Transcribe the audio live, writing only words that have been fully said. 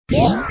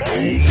Dive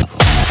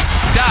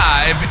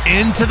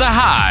into the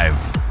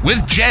Hive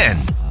with Jen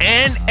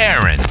and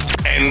Aaron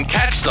and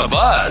catch the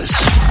buzz.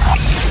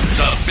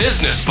 The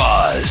Business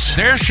Buzz.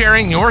 They're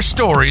sharing your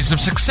stories of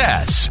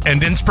success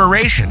and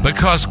inspiration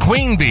because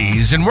queen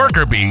bees and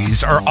worker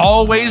bees are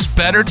always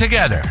better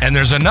together, and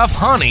there's enough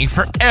honey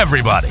for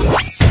everybody.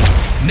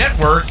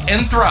 Network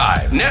and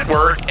thrive.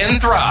 Network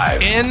and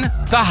thrive in the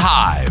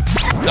Hive.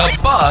 The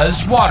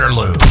Buzz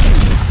Waterloo.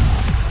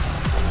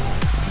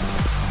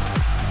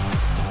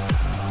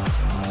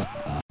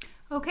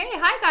 Okay,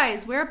 hi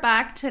guys, we're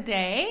back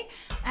today,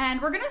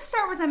 and we're going to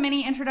start with a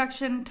mini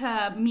introduction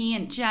to me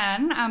and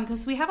Jen,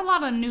 because we have a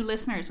lot of new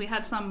listeners. We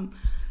had some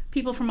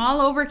people from all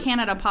over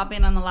Canada pop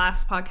in on the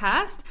last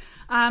podcast.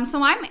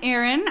 So I'm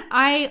Erin.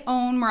 I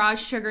own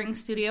Mirage Sugaring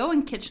Studio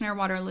in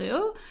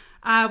Kitchener-Waterloo.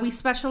 We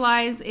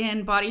specialize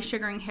in body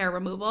sugaring hair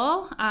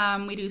removal.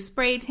 We do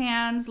spray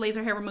tans,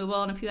 laser hair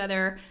removal, and a few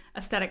other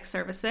aesthetic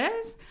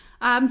services.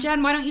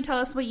 Jen, why don't you tell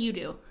us what you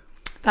do?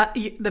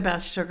 The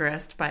best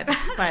sugarist, by the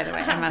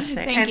way, I must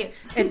say. Thank you.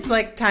 It's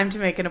like time to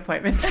make an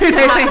appointment soon,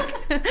 I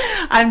think.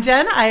 I'm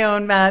Jen. I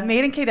own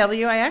Made in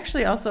KW. I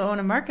actually also own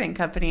a marketing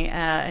company,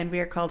 and we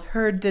are called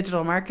Herd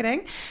Digital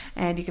Marketing.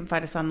 And you can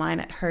find us online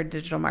at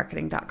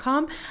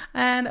herddigitalmarketing.com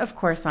and, of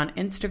course, on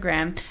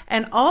Instagram.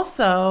 And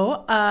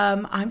also,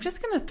 I'm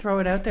just going to throw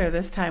it out there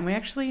this time. We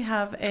actually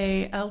have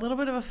a little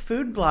bit of a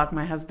food blog,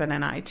 my husband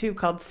and I, too,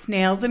 called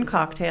Snails and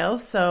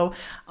Cocktails. So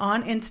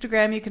on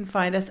Instagram, you can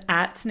find us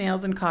at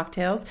Snails and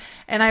Cocktails.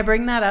 And I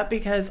bring that up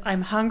because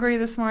I'm hungry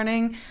this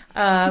morning.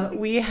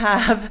 We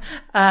have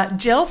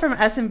Jill from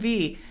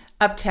S&V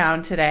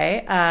Uptown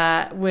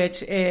today,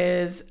 which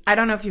is, I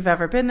don't know if you've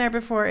ever been there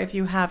before. If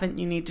you haven't,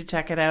 you need to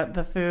check it out.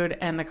 The food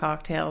and the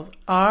cocktails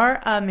are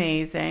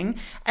amazing.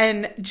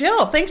 And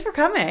Jill, thanks for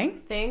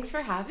coming. Thanks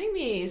for having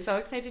me. So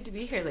excited to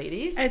be here,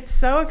 ladies. It's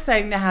so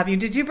exciting to have you.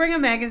 Did you bring a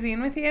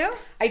magazine with you?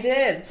 I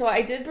did. So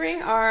I did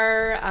bring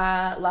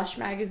our Lush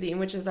magazine,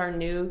 which is our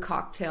new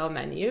cocktail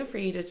menu for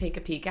you to take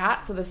a peek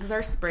at. So this is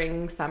our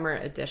spring summer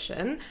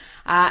edition.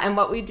 And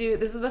what we do,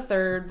 this is the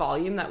third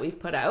volume that we've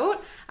put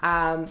out.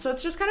 So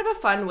it's just kind of a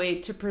fun way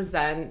to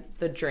present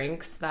the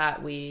drinks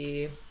that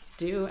we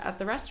do at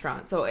the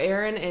restaurant. So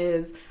Aaron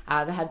is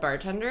the head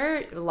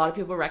bartender. A lot of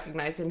people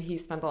recognize him. He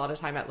spent a lot of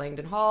time at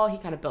Langdon Hall. He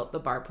kind of built the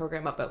bar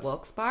program up at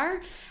Wilkes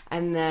Bar.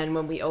 And then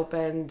when we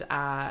opened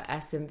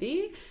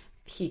S&V,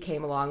 he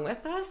came along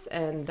with us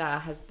and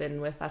has been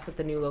with us at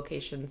the new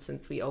location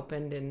since we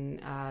opened in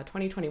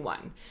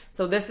 2021.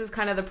 So this is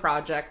kind of the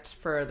project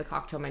for the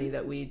cocktail menu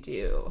that we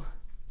do.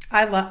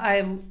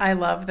 I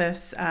love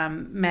this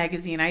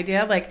magazine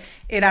idea. Like,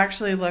 it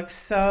actually looks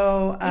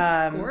so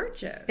it's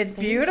gorgeous. It's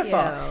beautiful.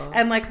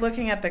 And like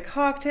looking at the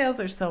cocktails,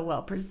 they're so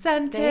well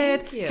presented.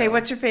 Thank you. Okay,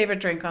 what's your favorite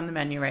drink on the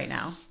menu right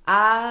now?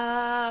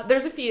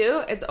 There's a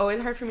few. It's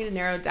always hard for me to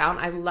narrow it down.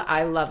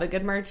 I love a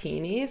good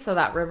martini. So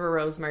that River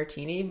Rose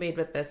martini made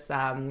with this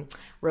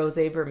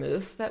rosé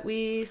vermouth that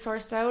we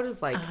sourced out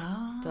is like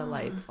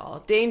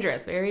delightful.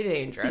 Dangerous, very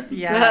dangerous.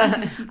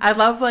 Yeah. I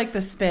love like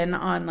the spin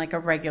on like a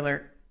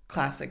regular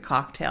classic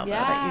cocktail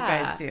that you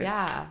guys do.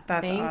 Yeah.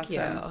 That's Thank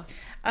awesome.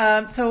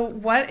 You. So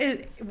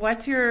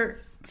what's your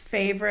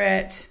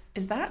favorite?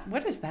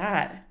 What is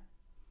that?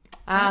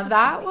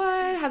 That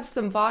one has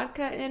some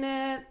vodka in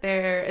it.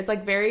 It's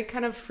like very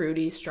kind of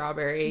fruity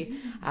strawberry,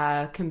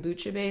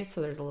 kombucha based.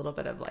 So there's a little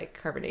bit of like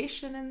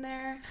carbonation in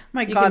there.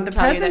 My God, the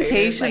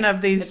presentation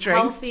of these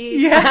drinks. Healthy.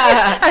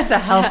 Yeah, it's a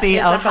healthy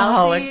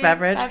alcoholic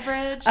beverage.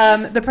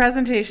 The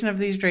presentation of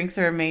these drinks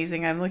are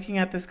amazing. I'm looking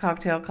at this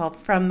cocktail called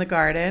From the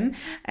Garden,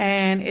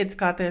 and it's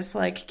got this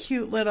like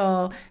cute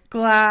little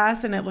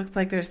glass, and it looks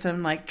like there's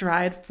some like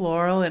dried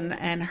floral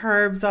and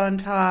herbs on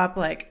top,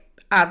 like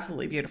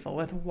absolutely beautiful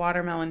with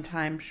watermelon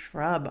thyme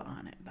shrub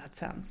on it. That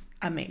sounds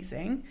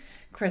amazing.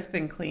 Crisp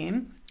and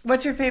clean.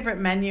 What's your favorite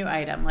menu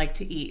item like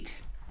to eat?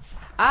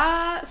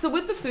 So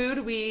with the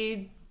food,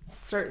 we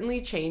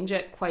certainly change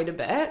it quite a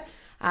bit.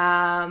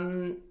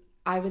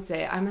 I would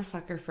say I'm a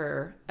sucker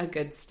for a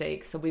good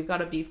steak. So we've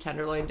got a beef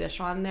tenderloin dish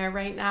on there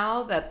right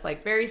now that's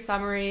like very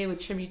summery with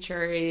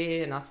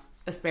chimichurri and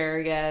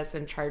asparagus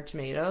and charred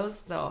tomatoes.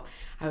 So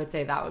I would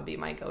say that would be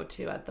my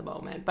go-to at the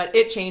moment. But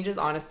it changes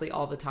honestly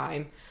all the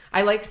time.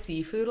 I like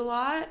seafood a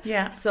lot.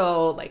 Yeah.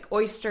 So like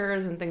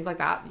oysters and things like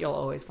that, you'll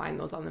always find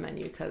those on the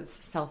menu because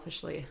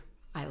selfishly,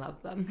 I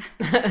love them.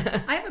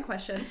 I have a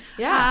question.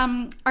 Yeah.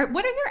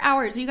 What are your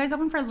hours? Are you guys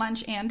open for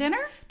lunch and dinner?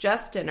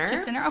 Just dinner.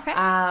 Just dinner, okay.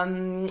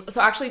 So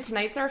actually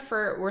tonight's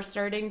we're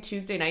starting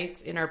Tuesday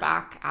nights in our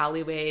back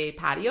alleyway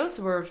patio.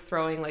 So we're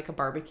throwing like a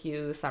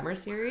barbecue summer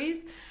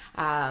series.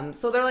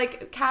 So they're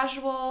like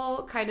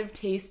casual kind of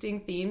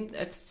tasting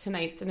themed.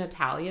 Tonight's an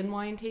Italian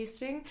wine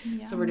tasting.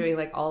 Yum. So we're doing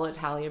like all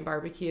Italian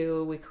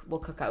barbecue. We'll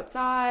cook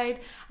outside,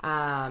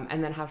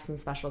 and then have some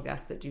special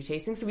guests that do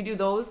tasting. So we do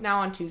those now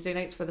on Tuesday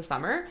nights for the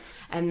summer,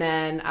 and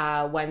then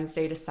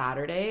Wednesday to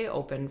Saturday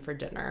open for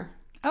dinner.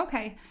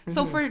 Okay.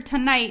 So for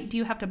tonight, do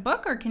you have to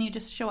book or can you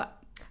just show up?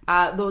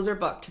 Those are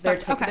booked. They're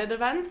ticketed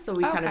events, so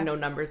we kind of know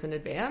numbers in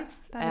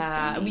advance.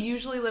 We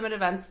usually limit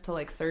events to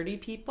like 30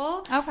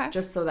 people,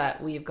 just so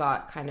that we've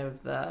got kind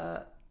of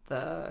the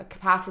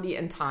capacity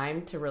and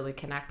time to really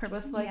connect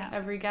with like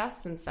every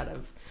guest instead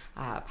of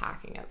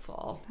packing it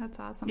full. That's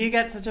awesome. You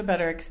get such a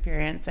better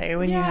experience,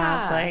 when you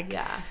have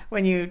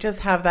when you just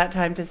have that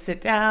time to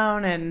sit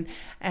down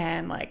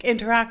and like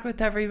interact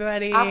with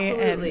everybody.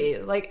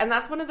 Absolutely. And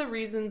that's one of the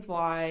reasons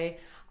why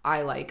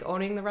I like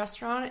owning the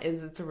restaurant,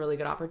 is it's a really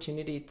good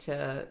opportunity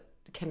to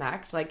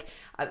connect.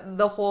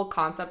 The whole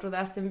concept with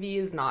S&V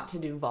is not to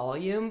do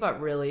volume,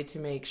 but really to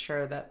make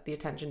sure that the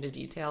attention to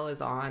detail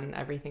is on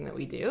everything that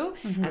we do,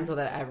 and so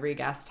that every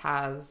guest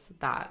has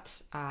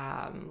that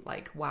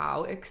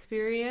wow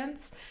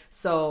experience.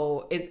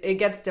 So it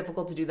gets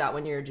difficult to do that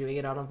when you're doing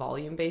it on a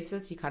volume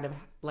basis. You kind of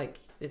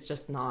it's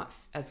just not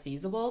as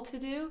feasible to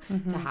do,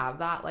 to have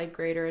that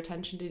greater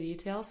attention to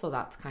detail. So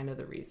that's kind of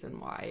the reason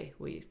why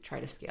we try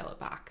to scale it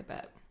back a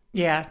bit.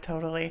 Yeah,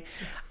 totally.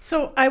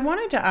 So I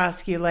wanted to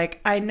ask you,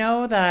 I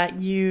know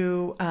that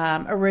you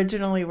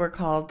originally were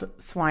called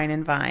Swine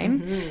and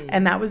Vine,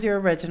 and that was your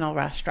original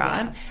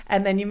restaurant. Yes.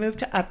 And then you moved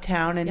to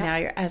Uptown, and now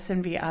you're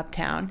S&V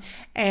Uptown.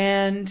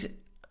 And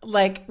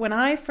when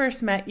I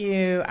first met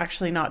you,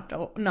 actually not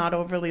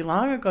overly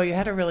long ago, you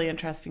had a really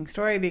interesting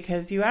story,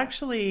 because you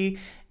actually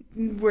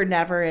were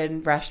never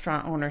in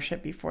restaurant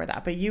ownership before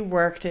that, but you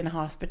worked in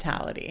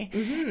hospitality.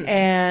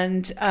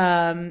 And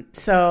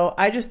so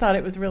I just thought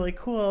it was really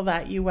cool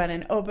that you went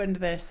and opened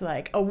this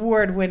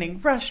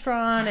award-winning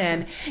restaurant,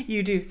 and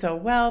you do so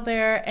well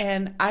there.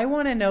 And I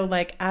want to know,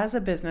 as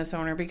a business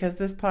owner, because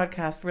this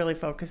podcast really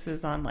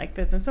focuses on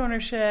business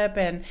ownership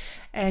and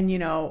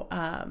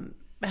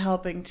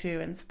helping to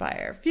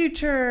inspire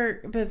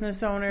future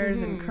business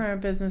owners and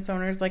current business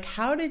owners.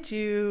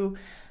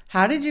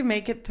 How did you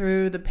make it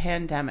through the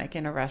pandemic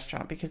in a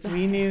restaurant? Because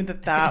we knew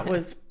that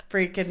was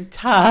freaking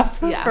tough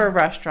for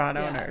restaurant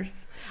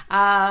owners.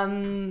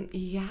 Probably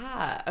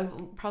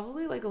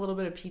a little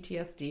bit of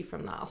PTSD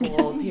from that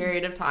whole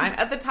period of time.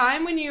 At the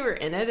time when you were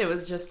in it, it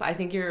was just, I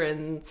think you're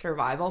in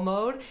survival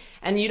mode,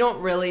 and you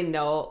don't really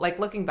know,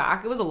 looking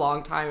back, it was a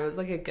long time. It was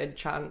a good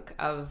chunk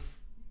of,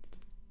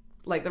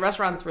 the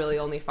restaurant's really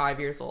only 5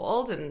 years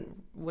old,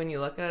 and when you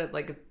look at it,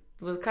 it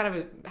was kind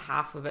of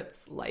half of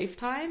its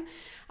lifetime.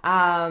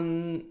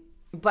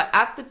 But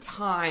at the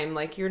time,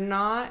 you're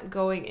not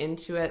going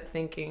into it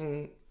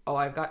thinking, oh,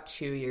 I've got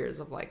 2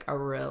 years of a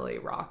really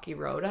rocky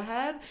road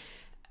ahead.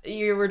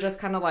 You were just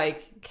kind of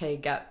okay,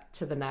 get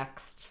to the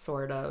next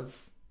sort of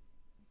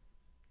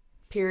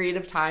period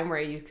of time where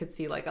you could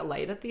see a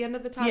light at the end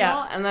of the tunnel.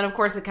 Yeah. And then of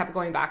course it kept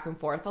going back and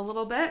forth a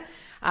little bit.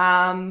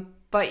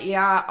 But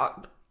yeah,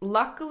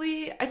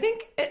 luckily, I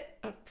think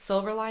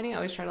silver lining, I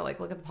always try to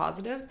look at the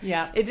positives.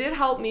 Yeah. It did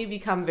help me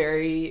become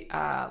very,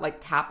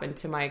 tap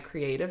into my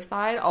creative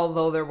side.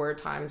 Although there were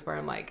times where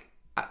I'm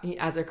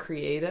as a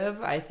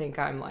creative, I think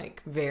I'm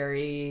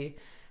very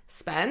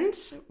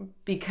spent,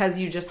 because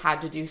you just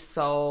had to do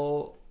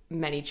so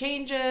many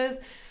changes,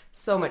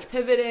 so much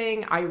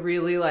pivoting. I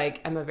really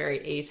am a very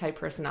A-type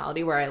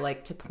personality, where I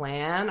like to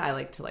plan. I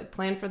like to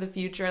plan for the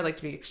future. I like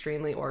to be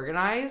extremely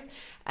organized.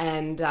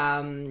 And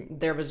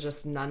there was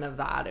just none of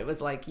that. It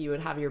was you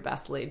would have your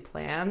best laid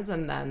plans,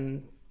 and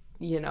then,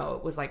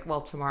 it was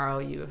well, tomorrow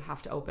you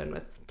have to open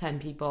with 10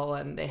 people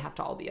and they have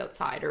to all be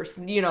outside, or,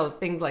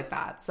 things like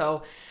that.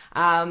 So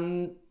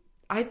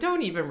I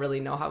don't even really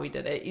know how we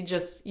did it. You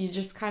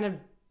just kind of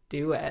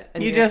do it.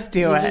 And you just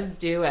do it.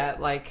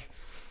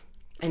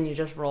 And you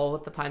just roll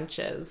with the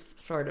punches,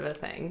 sort of a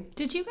thing.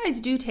 Did you guys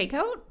do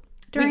takeout?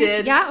 We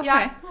did. Yeah, okay.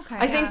 Yeah. Okay.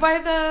 I think by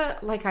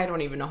the, I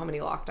don't even know how many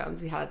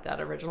lockdowns we had at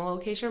that original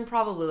location.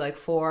 Probably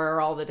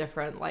 4, all the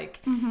different,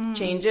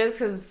 changes.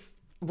 Because,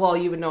 well,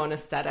 you would know in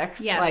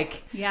aesthetics.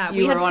 Yes. We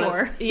had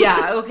 4.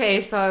 Yeah, okay.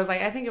 So I was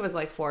I think it was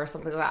 4 or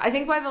something like that. I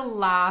think by the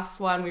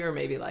last one, we were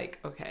maybe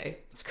okay,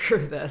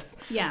 screw this.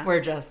 Yeah. We're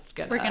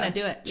gonna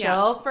do it.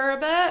 Chill for a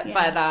bit.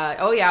 Yeah.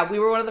 But, we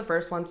were one of the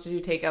first ones to do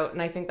takeout.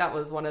 And I think that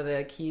was one of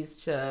the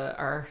keys to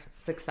our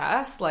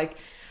success.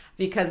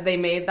 Because they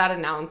made that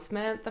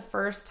announcement the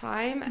first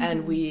time,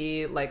 and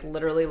we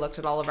literally looked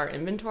at all of our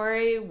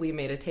inventory. We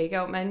made a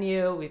takeout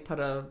menu. We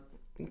put a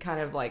kind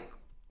of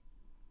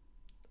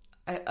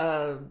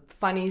a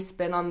funny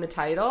spin on the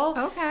title.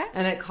 Okay.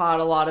 And it caught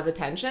a lot of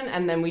attention.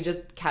 And then we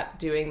just kept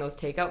doing those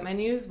takeout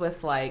menus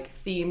with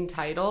themed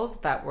titles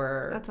that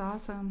were... That's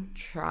awesome.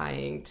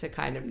 Trying to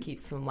kind of keep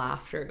some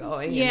laughter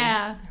going.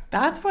 Yeah.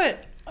 That's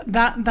what...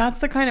 That's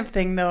the kind of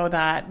thing, though,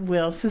 that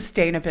will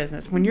sustain a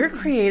business. When you're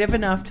creative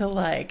enough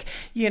to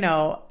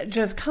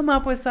just come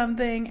up with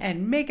something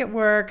and make it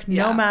work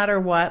no matter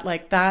what,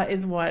 that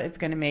is what is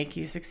going to make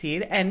you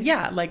succeed. And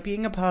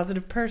being a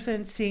positive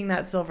person, seeing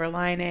that silver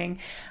lining,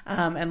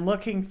 and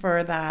looking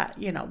for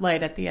that,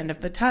 light at the end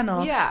of the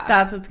tunnel. Yeah.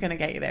 That's what's going to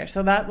get you there.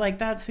 So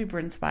that's super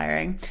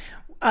inspiring.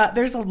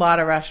 There's a lot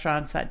of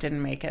restaurants that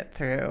didn't make it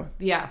through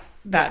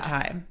that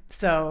time.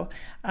 So,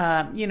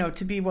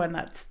 to be one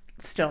that's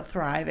still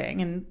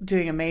thriving and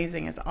doing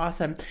amazing is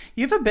awesome.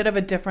 You have a bit of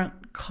a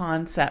different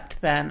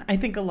concept than I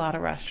think a lot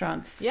of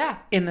restaurants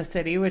in the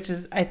city, which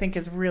is I think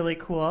is really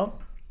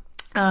cool.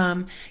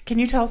 Can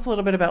you tell us a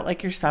little bit about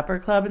like your supper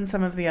club and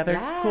some of the other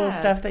cool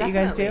stuff that you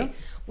guys do?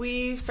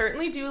 We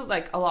certainly do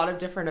like a lot of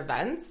different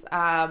events,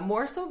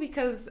 more so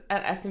because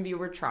at S&V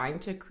we're trying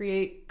to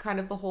create kind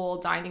of the whole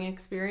dining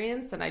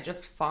experience, and I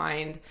just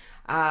find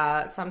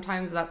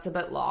sometimes that's a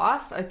bit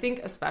lost. I think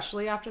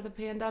especially after the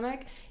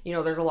pandemic, you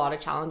know, there's a lot of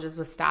challenges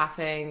with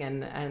staffing,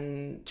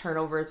 and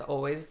turnover is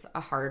always a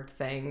hard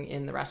thing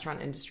in the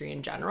restaurant industry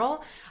in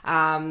general.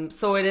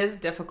 So it is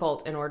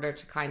difficult in order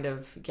to kind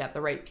of get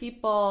the right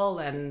people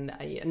and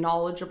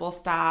knowledgeable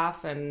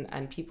staff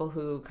and people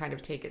who kind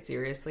of take it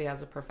seriously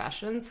as a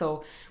profession.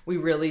 So we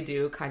really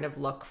do kind of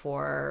look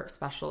for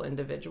special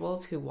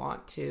individuals who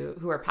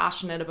are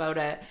passionate about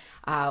it,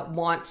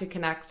 want to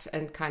connect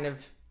and kind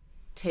of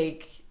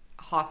take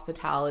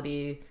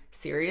hospitality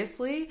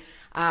seriously,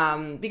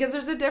 because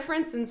there's a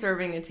difference in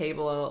serving a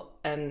table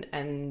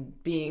and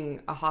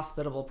being a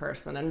hospitable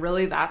person, and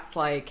really that's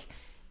like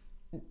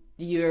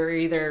you're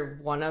either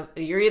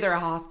a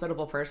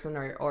hospitable person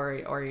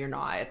or you're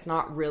not. It's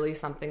not really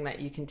something that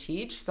you can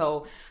teach.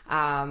 So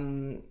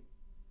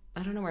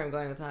I don't know where I'm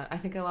going with that. I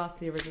think I lost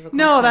the original question.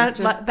 No,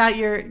 that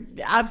you're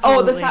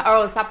absolutely.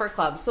 Supper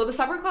clubs. So the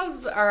supper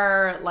clubs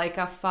are like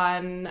a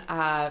fun,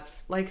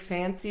 like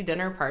fancy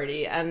dinner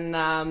party,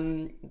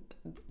 and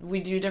we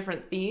do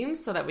different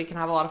themes so that we can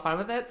have a lot of fun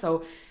with it.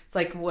 So it's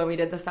like when we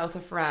did the south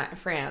of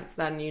France,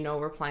 then, you know,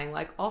 we're playing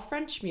like all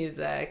French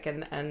music,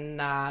 and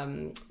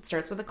it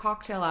starts with a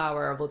cocktail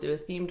hour. We'll do a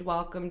themed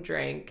welcome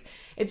drink.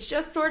 It's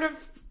just sort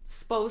of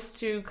supposed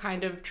to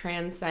kind of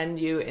transcend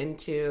you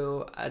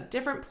into a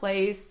different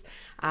place,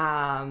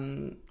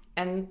 and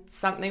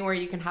something where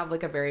you can have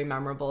like a very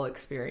memorable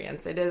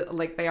experience. It is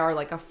like they are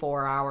like a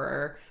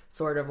 4-hour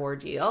sort of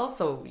ordeal,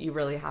 so you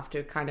really have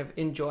to kind of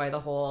enjoy the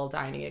whole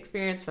dining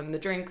experience, from the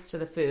drinks to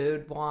the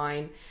food,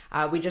 wine.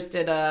 We just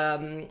did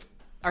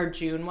our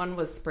June one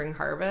was Spring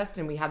Harvest,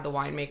 and we had the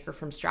winemaker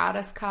from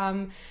Stratus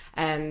come,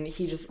 and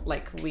he just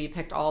we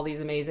picked all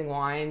these amazing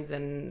wines,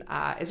 and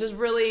it's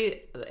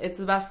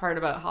the best part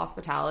about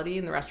hospitality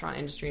and the restaurant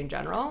industry in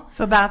general.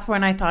 So that's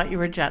when I thought you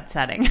were jet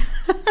setting.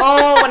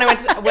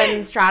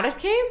 When Stratus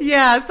came?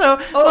 Yeah. So,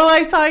 well,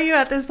 I saw you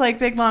at this like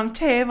big long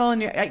table,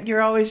 and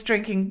you're always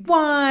drinking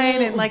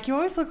wine, and like you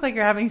always look like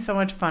you're having so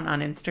much fun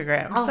on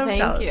Instagram. Oh, so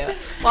thank you.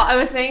 Well, I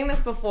was saying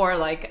this before,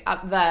 like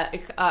that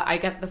I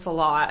get this a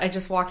lot. I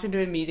just walked into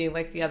a meeting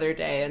like the other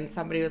day, and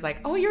somebody was like,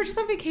 "Oh, you were just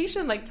on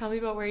vacation. Like, tell me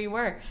about where you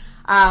were."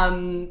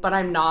 But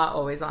I'm not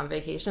always on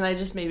vacation. I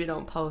just maybe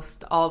don't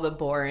post all the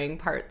boring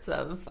parts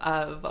of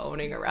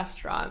owning a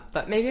restaurant.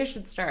 But maybe I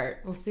should start.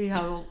 We'll see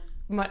how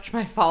much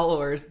my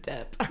followers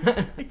dip.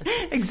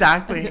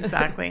 Exactly.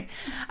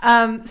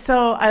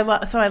 So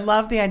I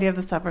love the idea of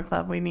the supper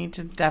club. We need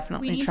to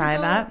definitely try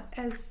that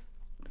as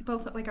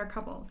both like our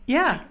couples.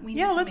 Yeah.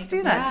 Let's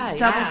do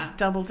that.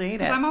 Double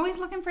date it. I'm always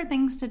looking for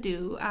things to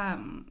do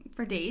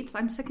for dates.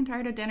 I'm sick and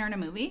tired of dinner and a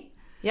movie.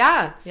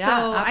 Yeah. So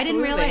absolutely. I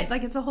didn't realize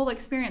like it's a whole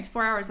experience.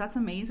 4 hours. That's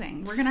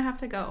amazing. We're gonna have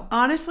to go.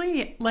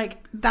 Honestly,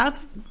 like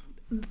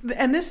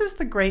and this is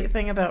the great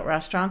thing about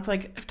restaurants.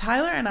 Like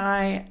Tyler and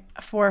I,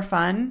 for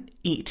fun,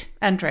 eat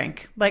and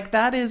drink. Like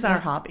that is our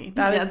hobby.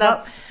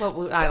 That's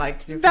what I like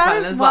to do for fun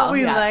as well. That is what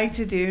we like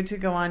to do, to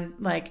go on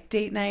like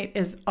date night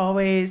is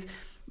always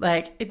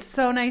like, it's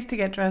so nice to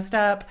get dressed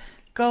up,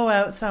 go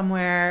out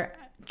somewhere,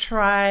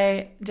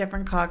 try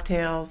different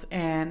cocktails,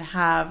 and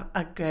have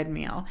a good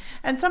meal.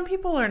 And some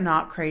people are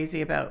not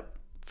crazy about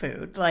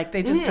food. Like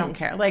they just don't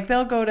care. Like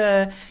they'll go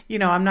to, you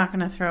know, I'm not going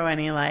to throw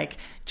any like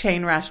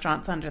chain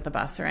restaurants under the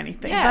bus or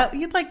anything. Yeah.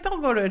 But they'll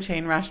go to a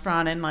chain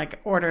restaurant and like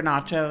order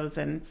nachos,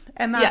 and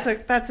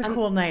that's a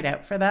cool night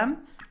out for them.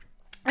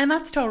 And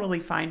that's totally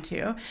fine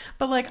too.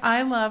 But like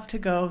I love to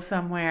go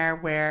somewhere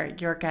where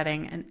you're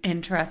getting an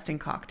interesting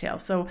cocktail.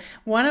 So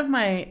one of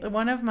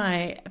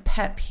my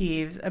pet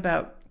peeves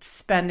about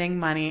spending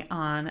money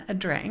on a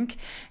drink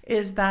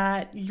is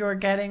that you're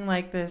getting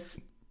like this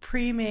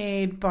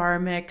pre-made bar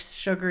mix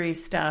sugary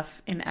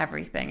stuff in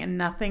everything, and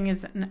nothing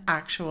is an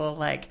actual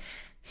like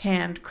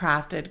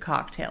handcrafted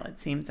cocktail, it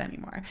seems,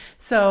 anymore.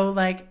 So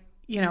like,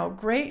 you know,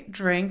 great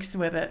drinks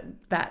with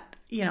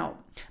you know,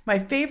 my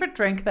favorite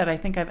drink that I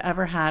think I've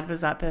ever had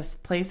was at this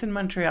place in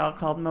Montreal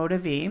called Moda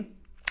V.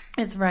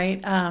 It's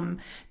right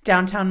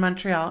downtown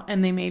Montreal,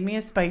 and they made me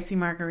a spicy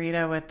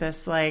margarita with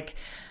this like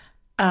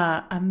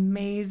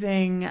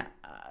amazing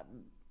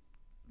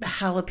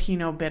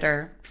jalapeno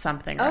bitter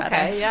something or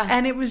other. Yeah.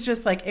 And it was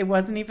just like, it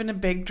wasn't even a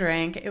big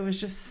drink. It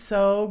was just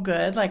so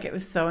good. Like it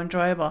was so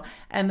enjoyable.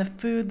 And the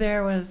food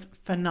there was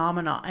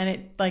phenomenal. And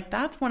it like,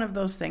 that's one of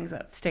those things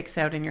that sticks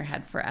out in your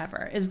head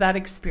forever, is that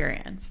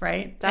experience,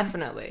 right?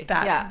 Definitely.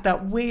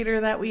 That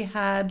waiter that we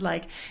had,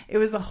 like it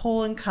was a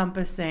whole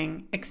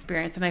encompassing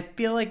experience. And I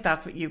feel like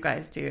that's what you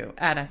guys do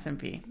at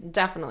S&V.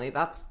 Definitely.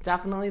 That's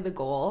definitely the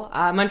goal.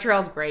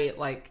 Montreal's great.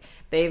 Like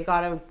they've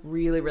got a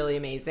really, really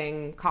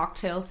amazing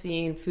cocktail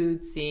scene,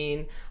 food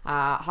scene,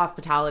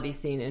 hospitality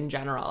scene in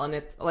general. And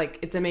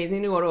it's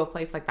amazing to go to a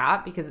place like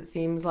that, because it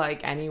seems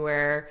like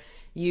anywhere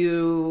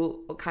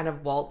you kind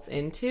of waltz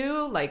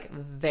into, like,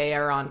 they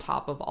are on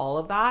top of all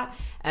of that.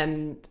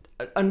 And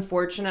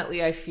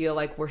unfortunately, I feel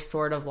like we're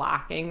sort of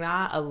lacking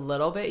that a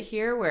little bit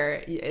here,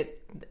 where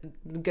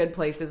good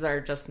places are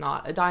just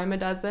not a dime a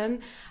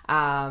dozen,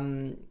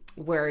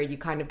 where you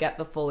kind of get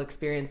the full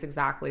experience,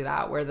 exactly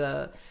that, where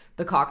the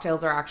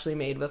cocktails are actually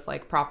made with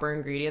like proper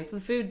ingredients. The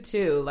food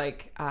too,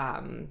 like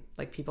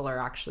people are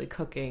actually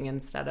cooking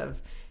instead of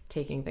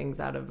taking things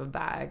out of a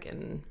bag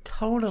and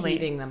totally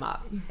heating them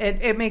up.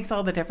 It makes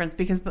all the difference,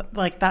 because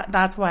like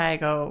that's why I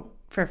go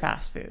for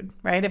fast food,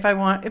 right? If I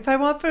want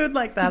food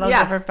like that, I'll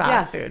go for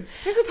fast food.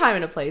 There's a time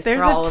and a place There's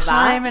for all of that. There's a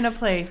time and a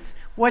place.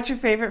 What's your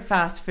favorite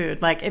fast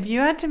food? Like, if you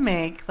had to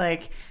make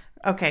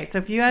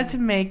if you had to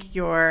make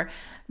your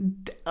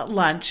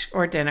lunch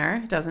or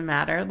dinner, doesn't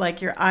matter,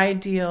 like your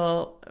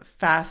ideal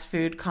fast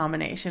food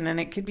combination, and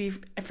it could be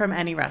from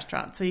any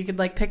restaurant. So you could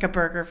like pick a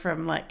burger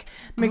from like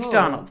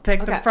McDonald's,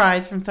 pick the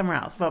fries from somewhere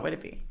else. What would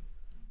it be?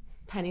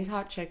 Penny's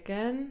Hot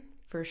Chicken,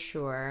 for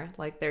sure.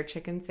 Like their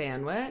chicken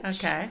sandwich.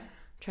 Okay. I'm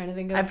trying to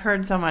think of... I've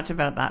heard so much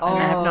about that, and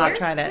I have not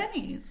tried it.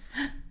 Penny's?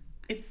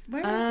 It's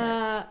where is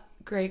it?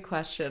 Great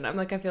question.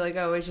 I feel like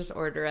I always just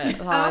order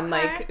it on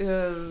like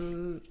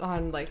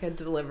a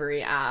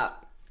delivery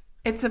app.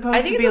 It's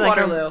supposed to be like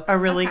a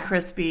really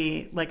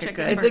crispy, like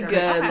chicken a good. It's a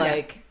good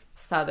like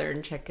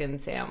Southern chicken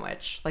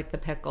sandwich. Like the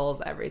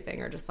pickles,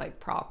 everything are just like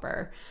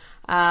proper.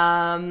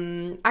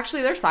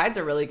 Actually, their sides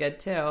are really good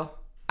too.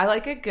 I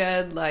like a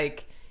good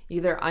like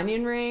either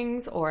onion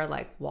rings or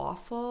like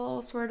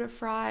waffle sort of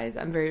fries.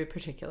 I'm very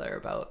particular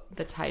about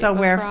the type. So of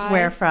fry.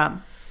 Where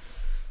from?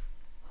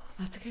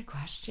 That's a good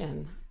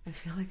question. I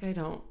feel like I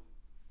don't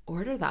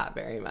order that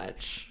very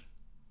much.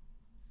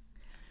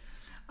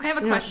 I have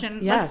a question.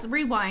 Yes. Let's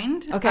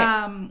rewind. Okay.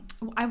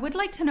 I would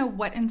like to know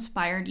what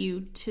inspired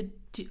you to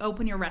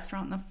open your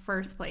restaurant in the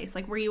first place.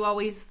 Like, were you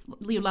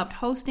loved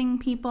hosting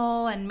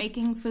people and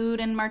making food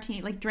and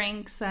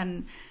drinks,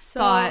 and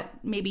thought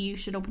maybe you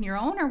should open your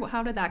own, or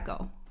how did that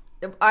go?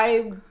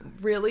 I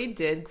really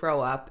did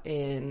grow up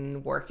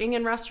in working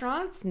in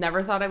restaurants.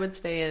 Never thought I would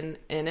stay in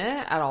it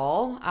at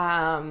all.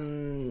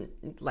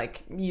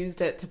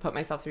 Used it to put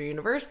myself through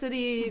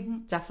university,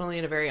 definitely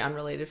in a very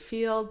unrelated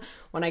field.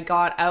 When I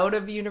got out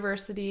of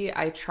university,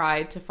 I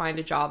tried to find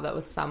a job that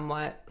was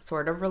somewhat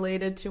sort of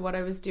related to what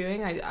I was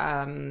doing.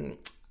 I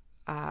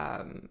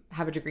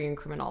have a degree in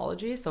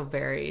criminology, so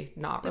very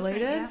not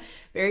related,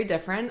 very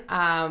different.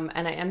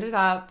 And I ended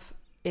up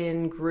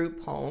in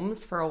group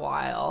homes for a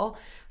while.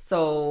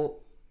 So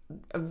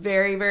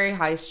very, very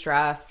high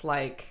stress,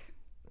 like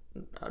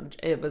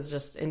it was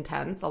just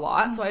intense a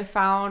lot. So I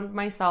found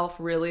myself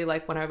really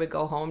like when I would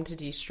go home to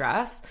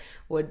de-stress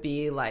would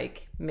be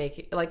like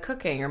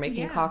cooking or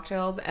making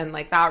cocktails, and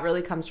like that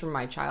really comes from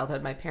my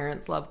childhood. My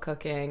parents loved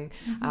cooking.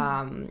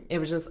 It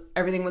was just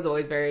everything was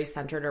always very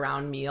centered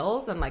around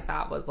meals, and like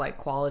that was like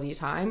quality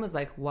time was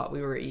like what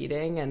we were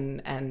eating,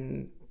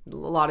 and a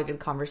lot of good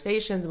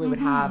conversations. We would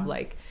have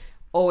like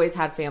always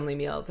had family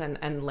meals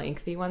and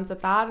lengthy ones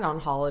at that, and on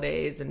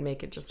holidays, and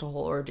make it just a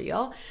whole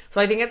ordeal. So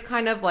I think it's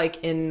kind of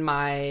like in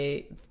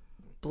my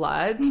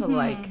blood to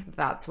like,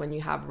 that's when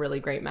you have really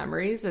great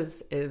memories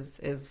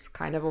is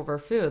kind of over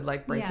food,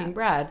 like breaking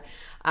bread.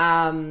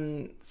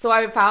 So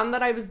I found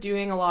that I was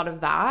doing a lot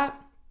of that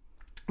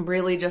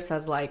really just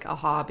as like a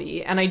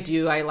hobby. And I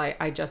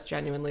just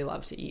genuinely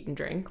love to eat and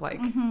drink. Like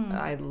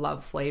I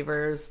love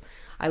flavors.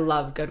 I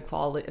love good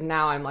quality. And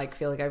now I'm like,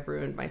 feel like I've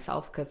ruined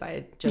myself because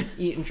I just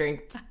eat and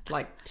drink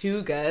like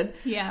too good.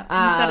 Yeah.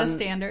 You set a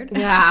standard.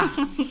 Yeah.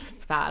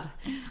 It's bad.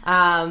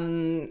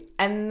 And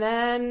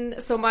then,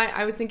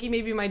 I was thinking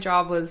maybe my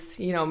job was,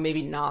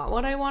 maybe not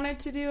what I wanted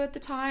to do at the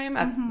time.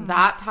 At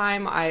that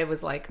time, I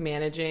was like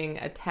managing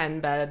a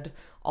 10-bed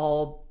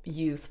all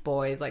youth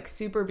boys, like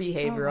super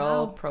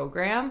behavioral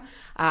program.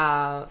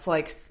 So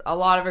like a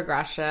lot of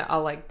aggression,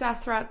 like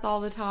death threats all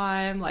the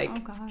time,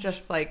 like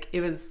just like it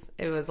was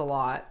a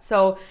lot.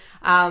 So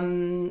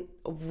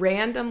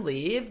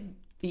randomly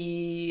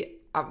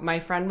my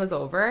friend was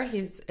over.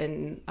 He's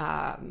in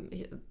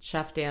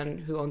Chef Dan,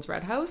 who owns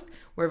Red House.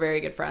 We're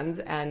very good friends,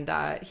 and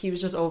he was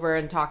just over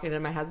and talking to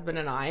my husband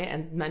and I,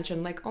 and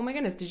mentioned like, oh my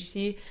goodness, did you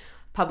see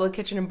Public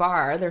Kitchen and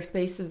Bar, their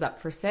space is up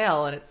for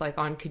sale, and it's like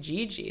on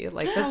Kijiji.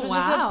 Like this was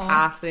just a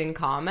passing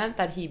comment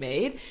that he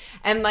made.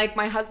 And like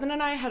my husband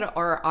and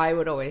I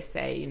would always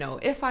say,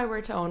 if I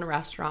were to own a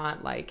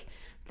restaurant, like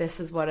this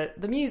is what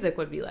the music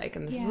would be like,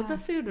 and this is what the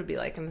food would be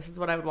like, and this is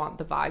what I would want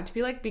the vibe to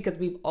be like, because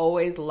we've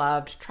always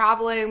loved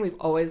traveling, we've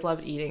always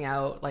loved eating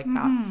out, like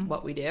that's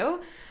what we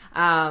do.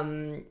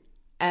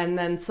 And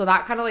then, so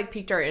that kind of like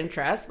piqued our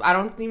interest. I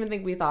don't even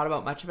think we thought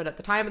about much of it at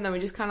the time. And then we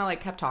just kind of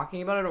like kept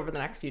talking about it over the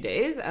next few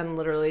days, and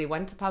literally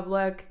went to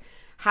Public,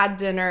 had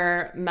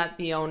dinner, met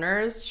the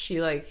owners.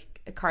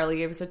 Carly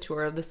gave us a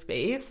tour of the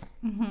space.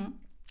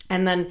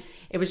 And then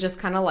it was just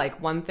kind of like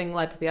one thing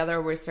led to the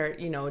other. We start,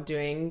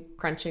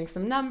 crunching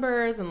some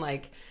numbers and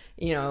like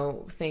you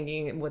know,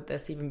 thinking, would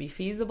this even be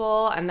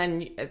feasible? And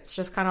then it's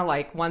just kind of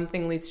like one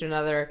thing leads to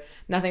another.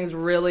 Nothing's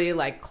really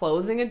like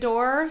closing a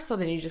door. So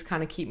then you just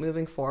kind of keep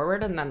moving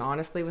forward. And then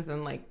honestly,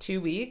 within like 2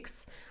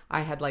 weeks,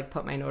 I had like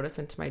put my notice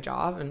into my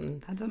job,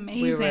 and that's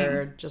amazing. We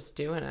were just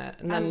doing it.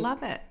 And then, I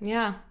love it.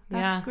 Yeah.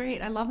 That's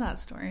great. I love that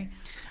story.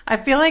 I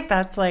feel like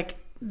that's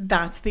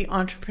the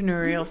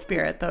entrepreneurial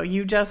spirit though.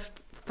 You just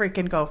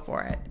freaking go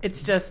for it.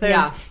 It's just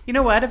you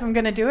know what, if I'm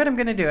gonna do it, I'm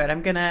gonna do it.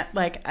 I'm gonna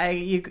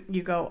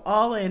you go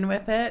all in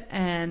with it,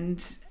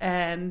 and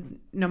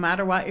no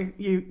matter what,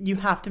 you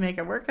have to make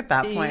it work at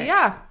that point.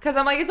 Yeah, because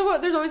I'm like,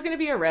 there's always gonna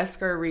be a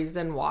risk or a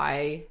reason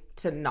why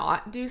to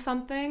not do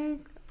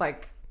something,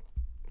 like,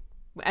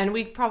 and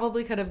we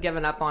probably could have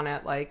given up on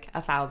it like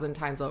 1,000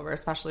 times over,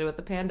 especially with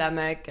the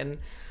pandemic. And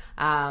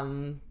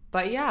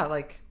but yeah,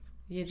 like,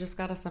 you just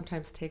got to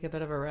sometimes take a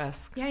bit of a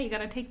risk. Yeah, you got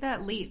to take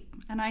that leap.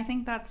 And I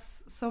think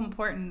that's so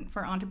important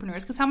for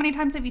entrepreneurs, because how many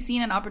times have you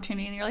seen an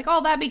opportunity and you're like,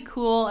 oh, that'd be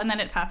cool, and then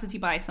it passes you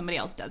by, somebody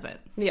else does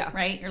it. Yeah.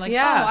 Right? You're like, oh,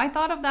 I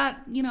thought of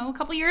that, you know, a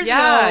couple years ago.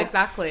 Yeah,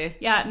 exactly.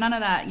 Yeah, none of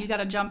that. You got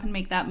to jump and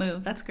make that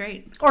move. That's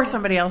great. Or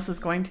somebody else is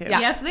going to. Yeah.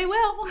 Yes, they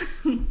will.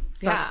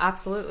 Yeah,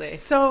 absolutely.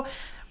 So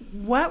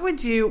what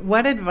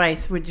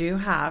advice would you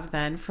have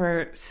then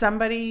for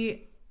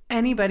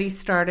anybody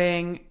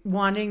starting,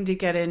 wanting to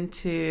get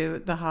into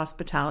the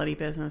hospitality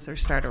business or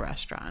start a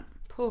restaurant?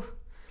 Oof.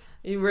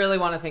 You really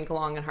want to think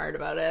long and hard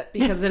about it,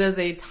 because it is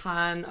a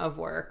ton of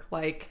work.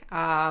 Like,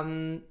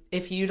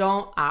 if you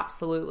don't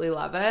absolutely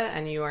love it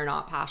and you are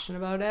not passionate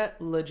about it,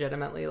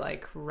 legitimately,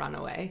 like, run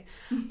away.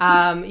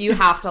 You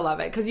have to love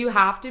it, because you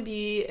have to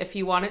be, if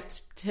you want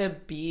it to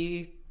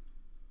be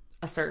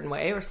a certain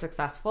way or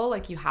successful,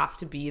 like, you have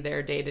to be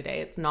there day to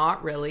day. It's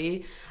not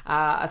really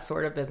a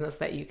sort of business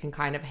that you can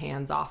kind of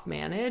hands off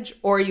manage,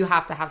 or you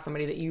have to have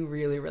somebody that you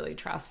really, really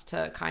trust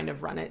to kind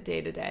of run it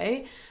day to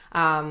day.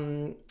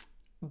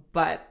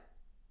 But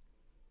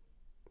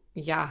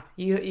yeah,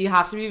 you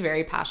have to be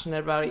very passionate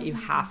about it. You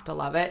have to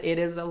love it. It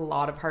is a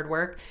lot of hard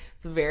work.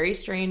 It's very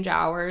strange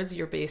hours.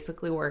 You're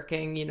basically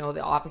working, you know,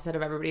 the opposite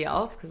of everybody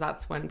else, because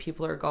that's when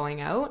people are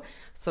going out.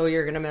 So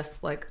you're going to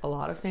miss like a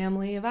lot of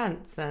family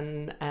events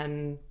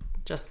and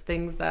just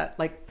things that,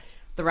 like,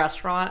 the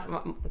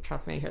restaurant,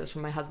 trust me, I hear this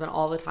from my husband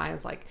all the time.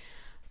 It's like,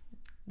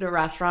 the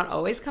restaurant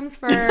always comes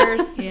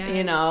first, yes.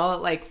 You know,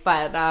 like,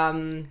 but,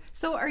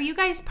 so are you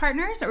guys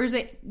partners, or is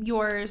it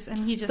yours and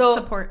he just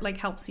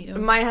helps you?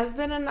 My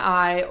husband and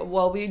I,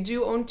 well, we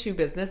do own 2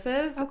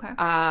 businesses. Okay.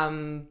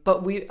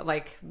 But we,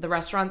 like, the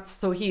restaurants,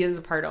 so he is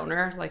a part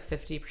owner, like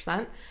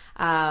 50%.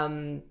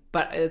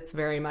 But it's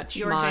very much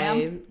your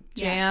my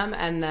jam.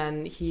 And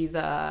then he's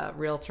a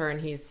realtor and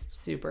he's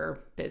super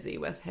busy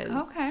with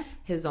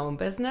his own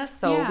business.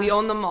 So we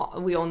own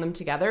them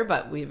together,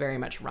 but we very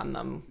much run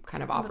them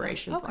kind of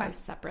operations wise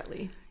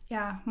separately.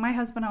 Yeah, my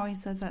husband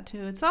always says that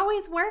too. It's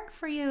always work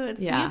for you.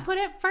 You put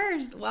it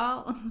first.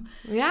 Well,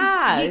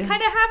 yeah, you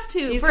kind of have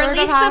to. For at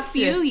least a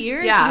few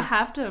years, you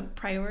have to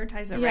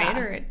prioritize it, right?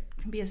 Or it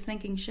can be a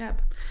sinking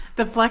ship.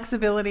 The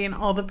flexibility and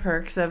all the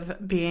perks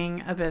of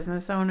being a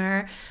business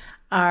owner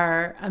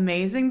are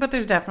amazing, but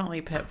there's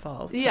definitely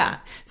pitfalls. Yeah.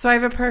 So I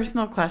have a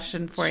personal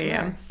question for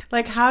you.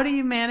 Like, how do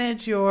you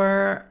manage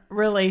your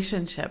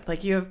relationship?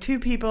 Like, you have 2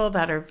 people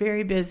that are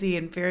very busy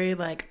and very,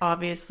 like,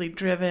 obviously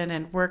driven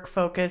and work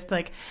focused.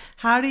 Like,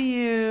 how do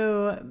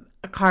you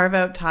carve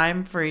out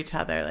time for each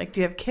other? Like,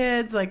 do you have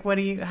kids? Like, how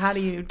do you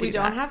do that? We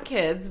don't have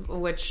kids,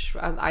 which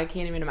I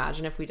can't even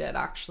imagine if we did,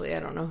 actually. I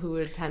don't know who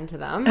would tend to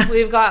them.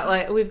 We've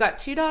got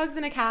 2 dogs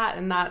and a cat,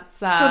 and that's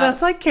so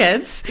that's like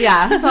kids.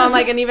 Yeah. So I'm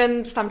like, and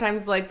even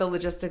sometimes, like, the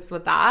logistics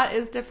with that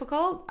is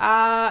difficult.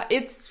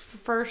 It's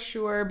for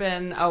sure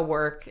been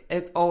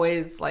it's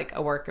always like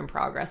a work in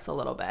progress a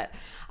little bit.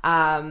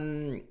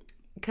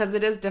 Because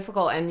it is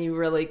difficult, and you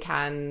really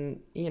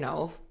can, you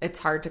know, it's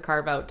hard to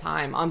carve out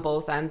time on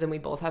both ends, and we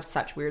both have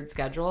such weird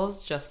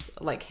schedules. Just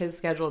like, his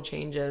schedule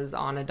changes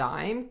on a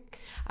dime.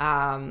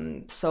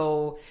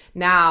 So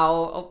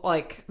now,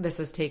 like, this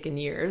has taken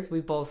years.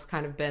 We've both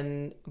kind of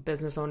been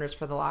business owners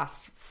for the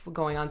last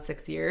going on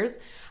 6 years.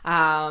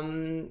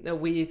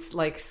 We,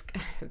 like,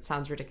 it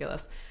sounds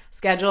ridiculous,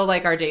 schedule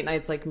like our date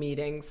nights like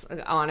meetings,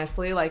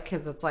 honestly, like,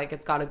 because it's like,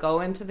 it's got to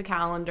go into the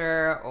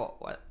calendar,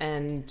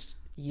 and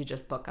you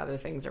just book other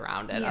things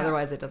around it. Yeah.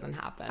 Otherwise it doesn't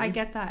happen. I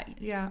get that.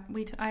 Yeah.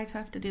 I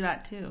have to do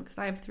that too, because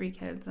I have 3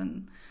 kids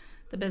and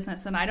the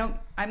business, and I'm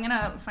going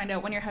to find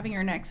out when you're having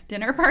your next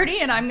dinner party,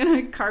 and I'm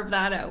going to carve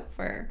that out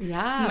for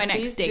my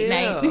next date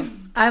night.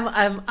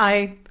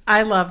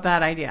 I love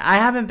that idea. I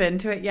haven't been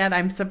to it yet.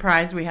 I'm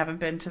surprised we haven't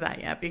been to that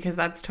yet, because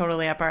that's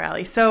totally up our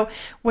alley. So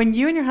when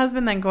you and your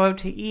husband then go out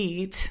to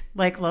eat,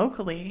 like,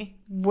 locally,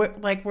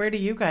 where do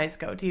you guys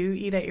go? Do you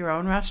eat at your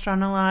own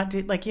restaurant a lot?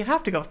 You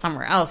have to go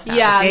somewhere else now.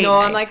 Yeah, no,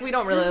 I'm like, we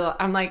don't really,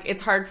 I'm like,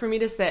 it's hard for me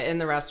to sit in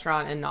the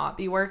restaurant and not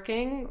be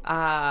working.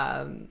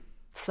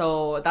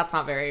 So that's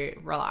not very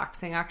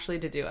relaxing, actually,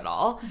 to do at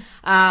all.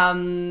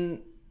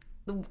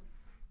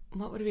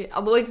 What would it be?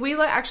 Like,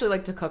 we actually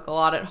like to cook a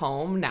lot at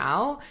home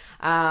now.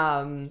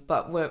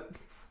 But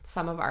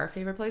some of our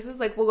favorite places,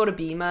 like, we'll go to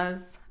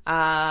Bima's.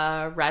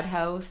 Red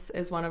House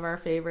is one of our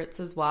favorites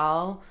as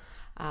well.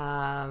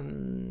 I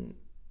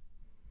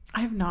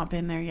have not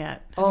been there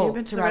yet. Have Oh, you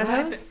been to Red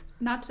House?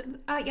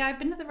 I've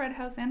been to the Red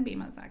House and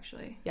Beema's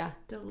actually. Yeah.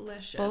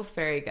 Delicious. Both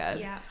very good.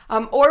 Yeah.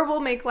 Or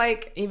we'll make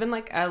even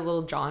a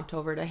little jaunt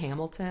over to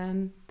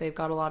Hamilton. They've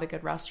got a lot of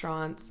good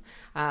restaurants.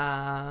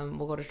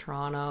 We'll go to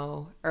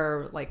Toronto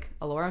or like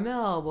Elora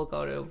Mill we'll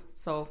go to.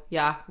 So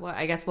yeah, well,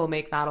 I guess we'll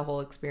make that a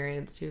whole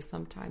experience too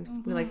sometimes.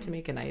 Mm-hmm. We like to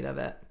make a night of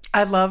it.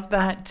 I love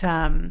that.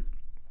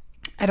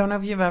 I don't know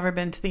if you've ever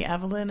been to the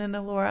Evelyn in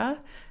Elora.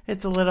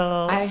 It's a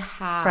little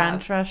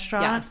French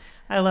restaurant. Yes.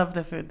 I love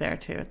the food there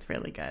too. It's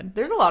really good.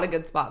 There's a lot of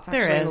good spots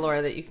actually in is.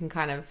 Elora that you can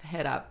kind of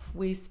hit up.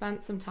 We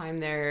spent some time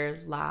there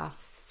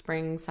last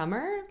spring,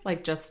 summer,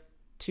 like just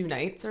 2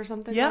 nights or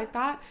something like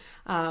that.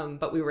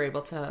 But we were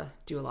able to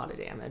do a lot of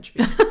damage.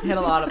 We hit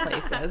a lot of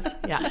places.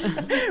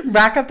 Yeah.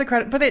 Rack up the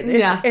credit. But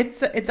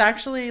it's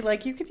actually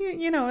like you could,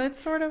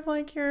 it's sort of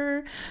like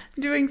you're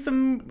doing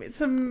some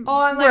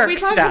work we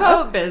talk stuff.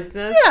 about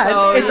business. Yeah,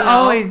 so, it's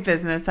always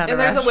business at a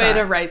and there's restaurant. a way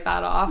to write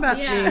that off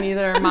between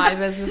either my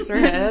business or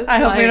his. I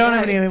hope we don't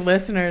have any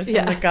listeners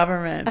from the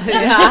government.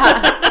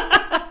 Yeah.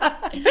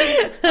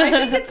 I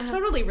think it's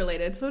totally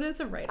related, so it is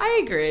a write-off.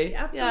 I agree.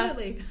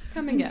 Absolutely. Yeah.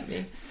 Come and get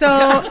me.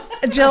 So,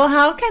 Jill,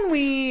 how can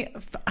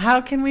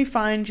we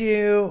find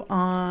you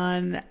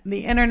on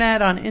the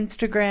internet, on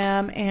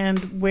Instagram,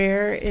 and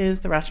where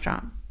is the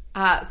restaurant?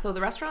 So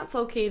the restaurant's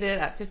located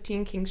at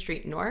 15 King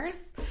Street North.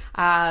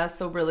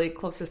 So really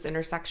closest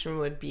intersection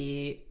would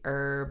be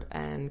Herb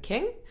and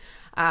King.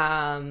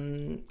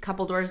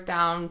 Couple doors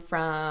down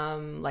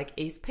from like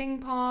Ace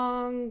Ping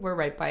Pong. We're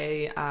right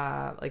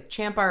by like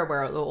Champa,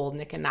 where the old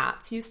Nick and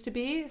Nats used to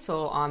be.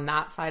 So on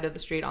that side of the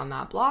street, on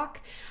that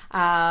block.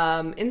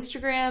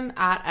 Instagram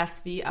at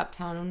SV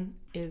Uptown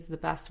is the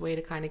best way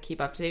to kind of keep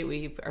up to date.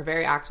 We are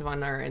very active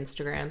on our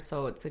Instagram,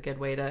 so it's a good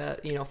way to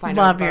find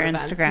out about your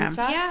events Instagram. And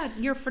stuff. Yeah,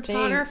 your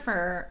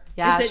photographer. Thanks.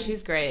 Yeah,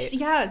 she's great.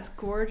 Yeah, it's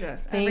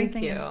gorgeous.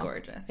 Everything is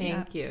gorgeous.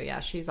 Thank you. Yeah,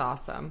 she's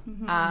awesome.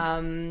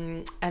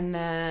 Mm-hmm. And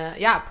then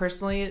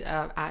personally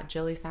at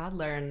Jilly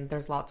Sadler, and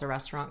there's lots of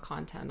restaurant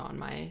content on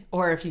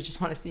or if you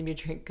just want to see me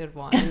drink good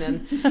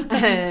wine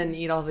and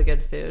eat all the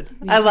good food.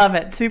 I love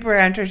it. Super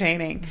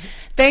entertaining.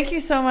 Thank you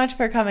so much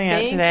for coming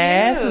out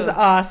today. This was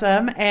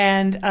awesome.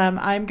 And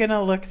I'm going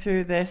to look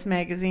through this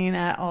magazine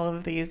at all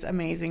of these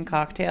amazing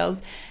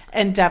cocktails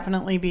and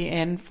definitely be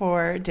in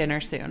for dinner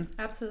soon.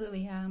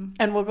 Absolutely, yeah.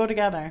 And we'll go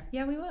together.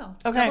 Yeah, we will.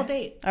 Okay. Double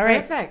date. All right.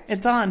 Perfect.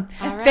 It's on.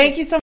 All right. Thank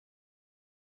you so much.